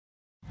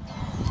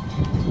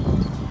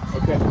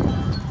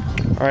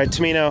All right,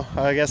 Tamino,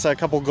 I guess a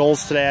couple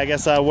goals today. I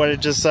guess what it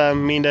just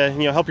mean to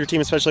help your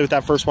team, especially with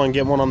that first one,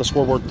 get one on the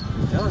scoreboard.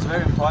 It was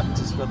very important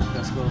to score the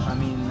first goal. I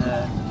mean,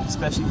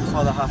 especially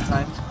before the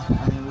halftime.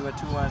 I mean, we were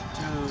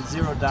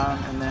 2-0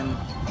 down, and then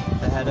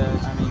the header.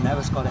 I mean,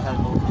 never scored a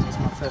header goal. It was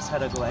my first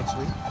header goal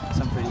actually,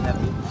 so I'm pretty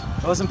happy.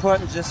 It was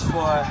important just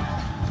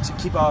to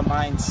keep our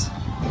minds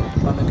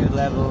on a good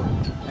level,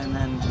 and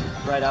then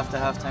right after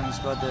halftime we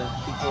scored the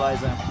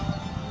equalizer.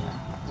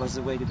 Was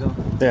the way to go.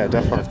 Yeah,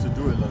 definitely. You have to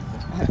do it like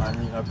that. I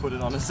mean, I put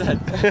it on a set.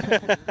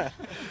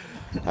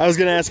 I was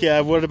going to ask you,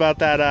 what about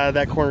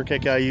that corner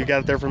kick you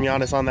got there from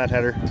Giannis on that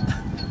header?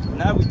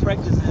 Now we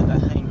practiced it, I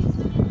think,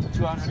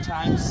 200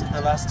 times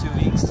the last 2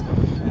 weeks,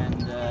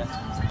 and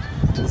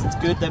it's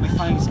good that we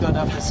finally scored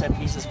after set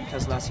pieces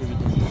because last year we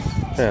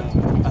didn't. So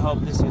I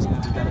hope this year's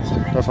going to be better.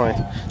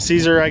 Definitely.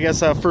 Caesar, I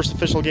guess first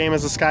official game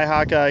as a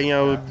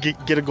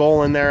Skyhawk, get a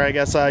goal in there. I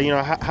guess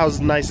how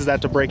nice is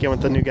that to break in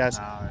with the new guys?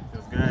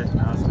 Good.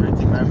 That was a great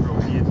team effort.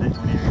 We needed to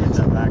get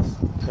that back.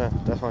 Yeah,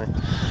 definitely.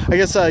 I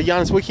guess,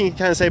 Giannis, what can you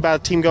kind of say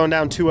about a team going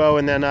down 2-0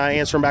 and then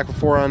answering back with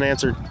 4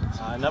 unanswered?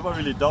 I never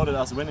really doubted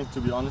us winning,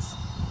 to be honest.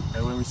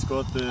 When we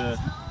scored the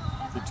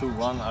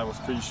 2-1, I was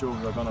pretty sure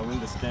we were going to win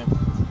this game.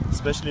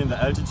 Especially in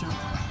the altitude.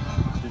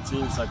 The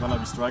teams are going to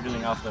be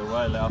struggling after a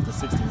while. After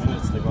 60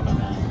 minutes, they're going to be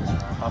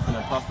huffing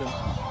and puffing.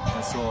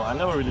 And so I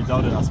never really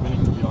doubted us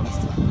winning, to be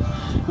honest.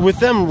 With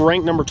them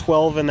ranked number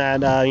 12 in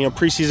that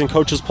preseason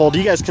coaches poll, do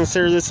you guys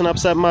consider this an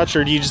upset much,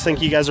 or do you just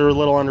think you guys are a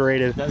little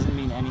underrated? It doesn't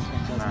mean anything.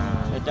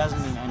 It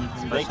doesn't mean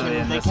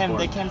anything.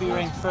 They can be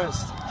ranked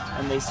first,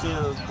 and they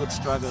still would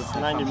struggle.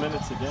 90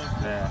 minutes a game.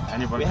 Yeah,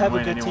 anybody can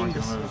win, anyone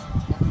can lose.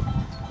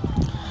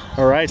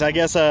 All right, I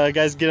guess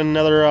guys get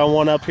another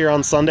one up here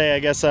on Sunday. I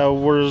guess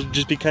we'll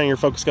just be kind of your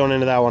focus going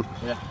into that one.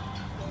 Yeah,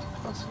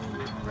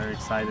 absolutely. I'm very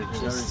excited.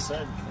 Very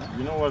excited.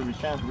 You know what we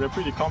can. We're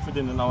pretty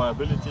confident in our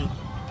ability.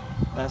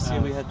 Last year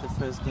we had the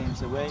first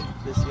games away,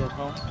 this year at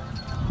home.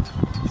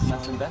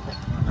 Nothing better.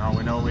 No,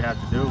 we know what we have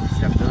to do. We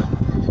just got to do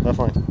it.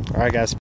 Definitely. All right, guys.